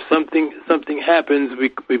if something happens,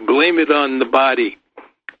 we blame it on the body.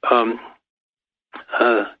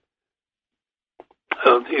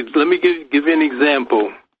 Let me give you an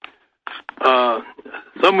example.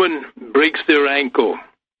 Someone breaks their ankle,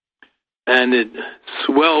 and it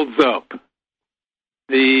swells up.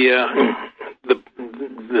 The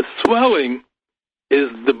swelling is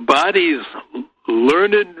the body's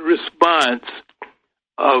learned response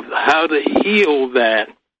of how to heal that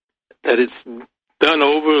it's done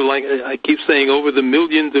over, like I keep saying, over the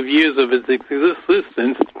millions of years of its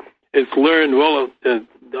existence. It's learned, well,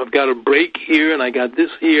 I've got a break here, and I got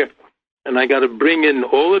this here, and I got to bring in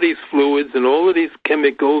all of these fluids and all of these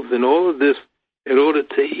chemicals and all of this in order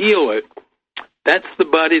to heal it. That's the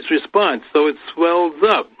body's response. So it swells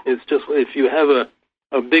up. It's just if you have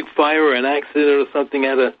a big fire or an accident or something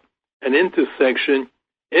at an intersection,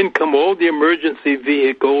 in come all the emergency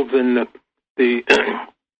vehicles and the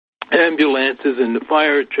ambulances and the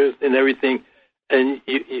fire trucks and everything, and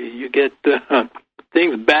you get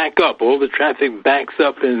things back up. All the traffic backs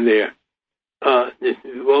up in there.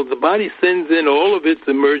 Well, the body sends in all of its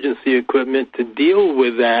emergency equipment to deal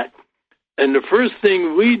with that, and the first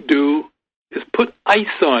thing we do is put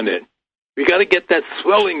ice on it. We got to get that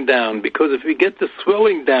swelling down, because if we get the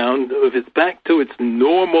swelling down, if it's back to its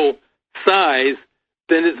normal size,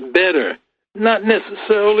 then it's better. Not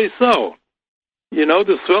necessarily so.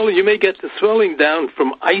 The swelling, you may get the swelling down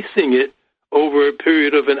from icing it over a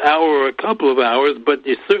period of an hour or a couple of hours, but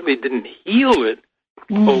you certainly didn't heal it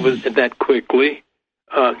over that quickly.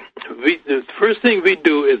 The first thing we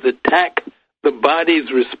do is attack the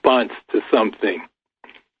body's response to something.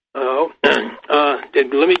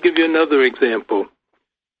 Let me give you another example.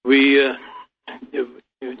 We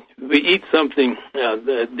eat something.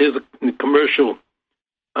 There's a commercial.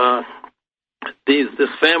 This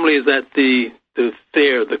family is at the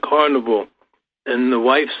fair, the carnival, and the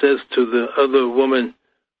wife says to the other woman,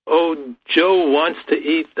 "Oh, Joe wants to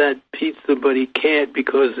eat that pizza, but he can't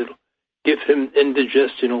because it'll give him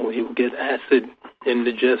indigestion, or he'll get acid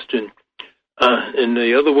indigestion." And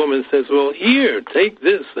the other woman says, "Well, here, take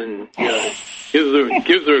this," and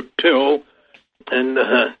gives her a pill, and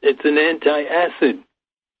it's an anti-acid,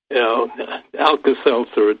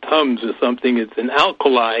 Alka-Seltzer or Tums or something. It's an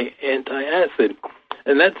alkali anti-acid,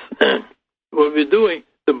 and that's what we're doing.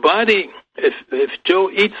 The body, if Joe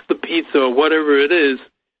eats the pizza or whatever it is,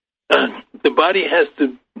 the body has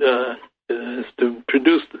to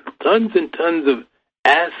produce tons and tons of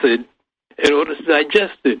acid in order to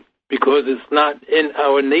digest it, because it's not in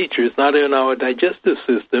our nature, it's not in our digestive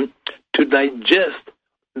system to digest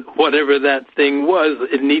whatever that thing was.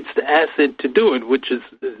 It needs the acid to do it, which is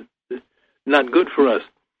not good for us.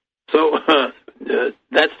 So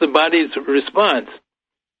that's the body's response.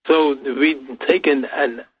 So we take an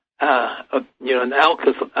alkali,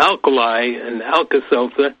 an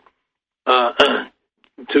Alka-Seltzer,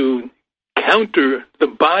 to counter the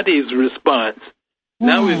body's response.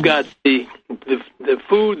 Now we've got the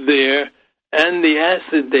food there and the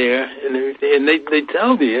acid there, and everything. And they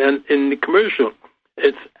tell you in the commercial,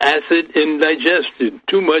 it's acid indigestion,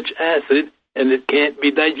 too much acid, and it can't be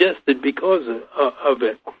digested because of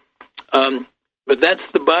it. But that's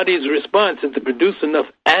the body's response, and to produce enough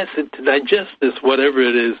acid to digest this, whatever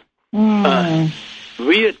it is.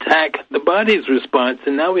 We attack the body's response,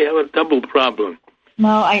 and now we have a double problem.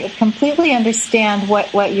 Well, I completely understand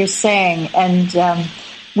what you're saying, and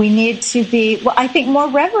we need to be, I think, more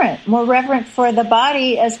reverent for the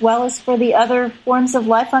body as well as for the other forms of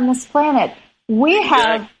life on this planet. We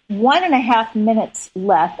have 1.5 minutes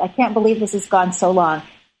left. I can't believe this has gone so long.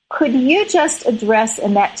 Could you just address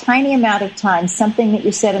in that tiny amount of time something that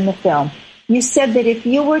you said in the film? You said that if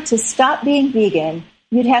you were to stop being vegan,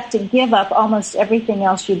 you'd have to give up almost everything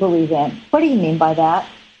else you believe in. What do you mean by that?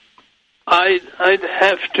 I'd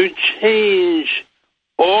have to change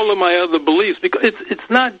all of my other beliefs, because it's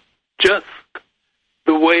not just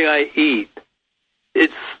the way I eat.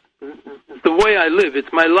 It's the way I live.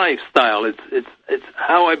 It's my lifestyle. It's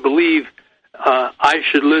how I believe I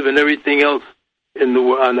should live, and everything else in the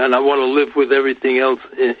world, and I want to live with everything else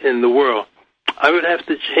in the world. I would have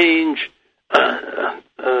to change.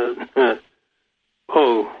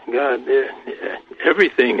 Oh God,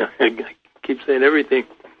 everything. I keep saying everything.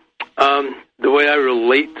 The way I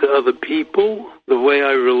relate to other people, the way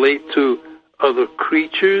I relate to other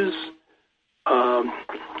creatures. Well,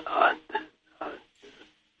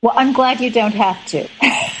 I'm glad you don't have to.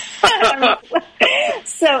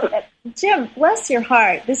 So, Jim, bless your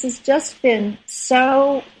heart. This has just been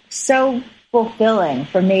so fulfilling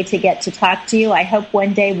for me to get to talk to you. I hope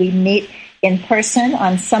one day we meet in person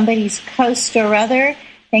on somebody's coast or other.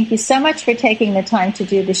 Thank you so much for taking the time to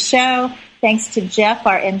do the show. Thanks to Jeff,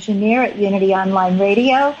 our engineer at Unity Online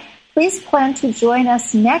Radio. Please plan to join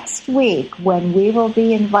us next week when we will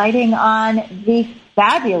be inviting on the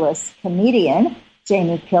fabulous comedian,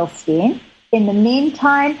 Jamie Kilstein. In the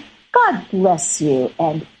meantime, God bless you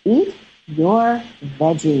and eat your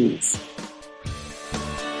veggies.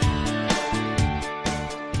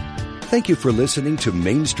 Thank you for listening to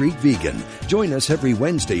Main Street Vegan. Join us every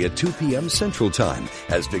Wednesday at 2 p.m. Central Time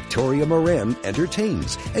as Victoria Moran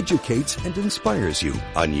entertains, educates, and inspires you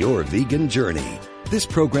on your vegan journey. This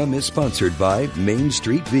program is sponsored by Main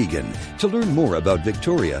Street Vegan. To learn more about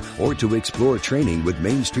Victoria or to explore training with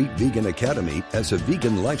Main Street Vegan Academy as a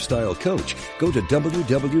vegan lifestyle coach, go to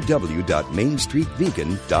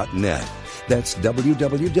www.mainstreetvegan.net. That's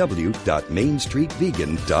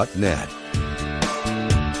www.mainstreetvegan.net.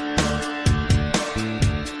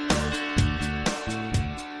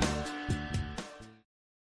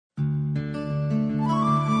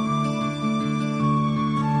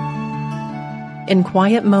 In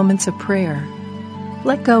quiet moments of prayer,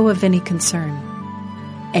 let go of any concern.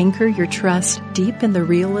 Anchor your trust deep in the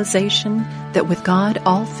realization that with God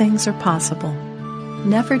all things are possible.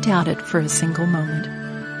 Never doubt it for a single moment.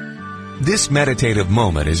 This meditative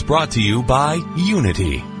moment is brought to you by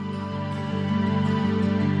Unity.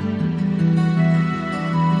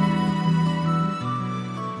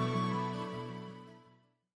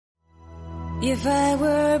 If I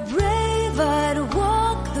were brave, I'd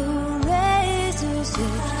walk the razor's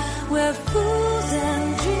edge, where fools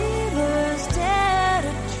and dreamers dare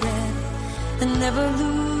to tread, and never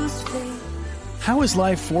lose faith. How is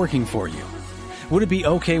life working for you? Would it be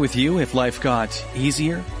okay with you if life got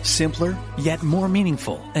easier, simpler, yet more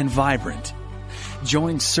meaningful and vibrant?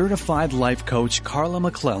 Join certified life coach Carla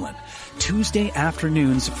McClellan Tuesday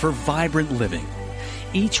afternoons for Vibrant Living.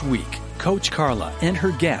 Each week, Coach Carla and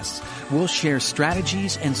her guests will share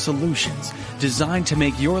strategies and solutions designed to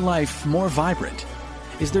make your life more vibrant.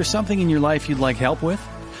 Is there something in your life you'd like help with?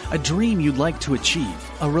 A dream you'd like to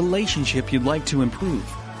achieve? A relationship you'd like to improve?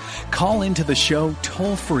 Call into the show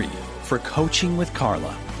toll-free for Coaching with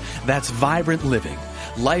Carla. That's Vibrant Living,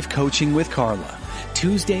 Life Coaching with Carla.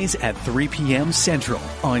 Tuesdays at 3 p.m. Central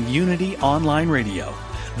on Unity Online Radio,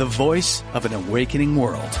 the voice of an awakening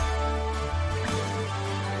world.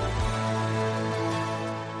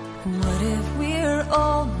 What if we're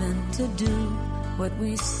all meant to do what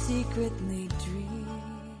we secretly dream?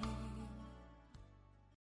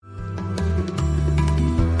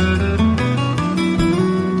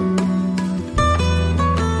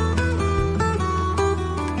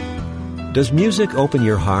 Does music open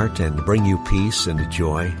your heart and bring you peace and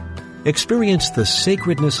joy? Experience the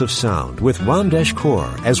sacredness of sound with Ramdesh Kaur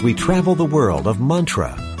as we travel the world of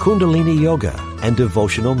mantra, Kundalini Yoga, and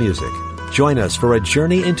devotional music. Join us for a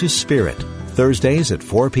journey into spirit, Thursdays at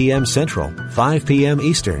 4 p.m. Central, 5 p.m.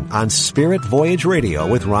 Eastern on Spirit Voyage Radio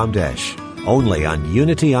with Ramdesh. Only on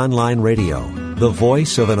Unity Online Radio, the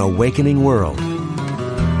voice of an awakening world.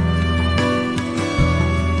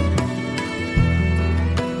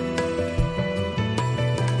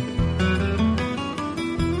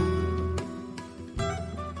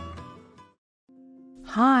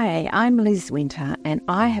 Hi, I'm Liz Winter, and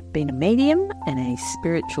I have been a medium and a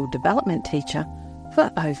spiritual development teacher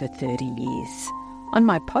for over 30 years. On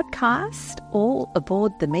my podcast, All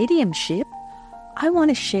Aboard the Mediumship, I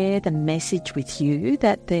want to share the message with you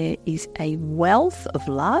that there is a wealth of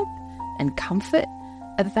love and comfort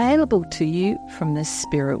available to you from the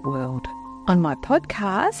spirit world. On my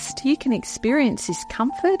podcast, you can experience this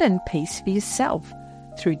comfort and peace for yourself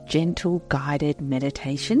through gentle guided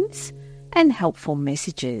meditations and helpful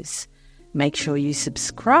messages. Make sure you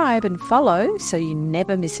subscribe and follow so you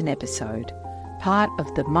never miss an episode. Part of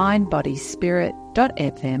the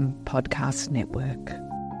mindbodyspirit.fm podcast network.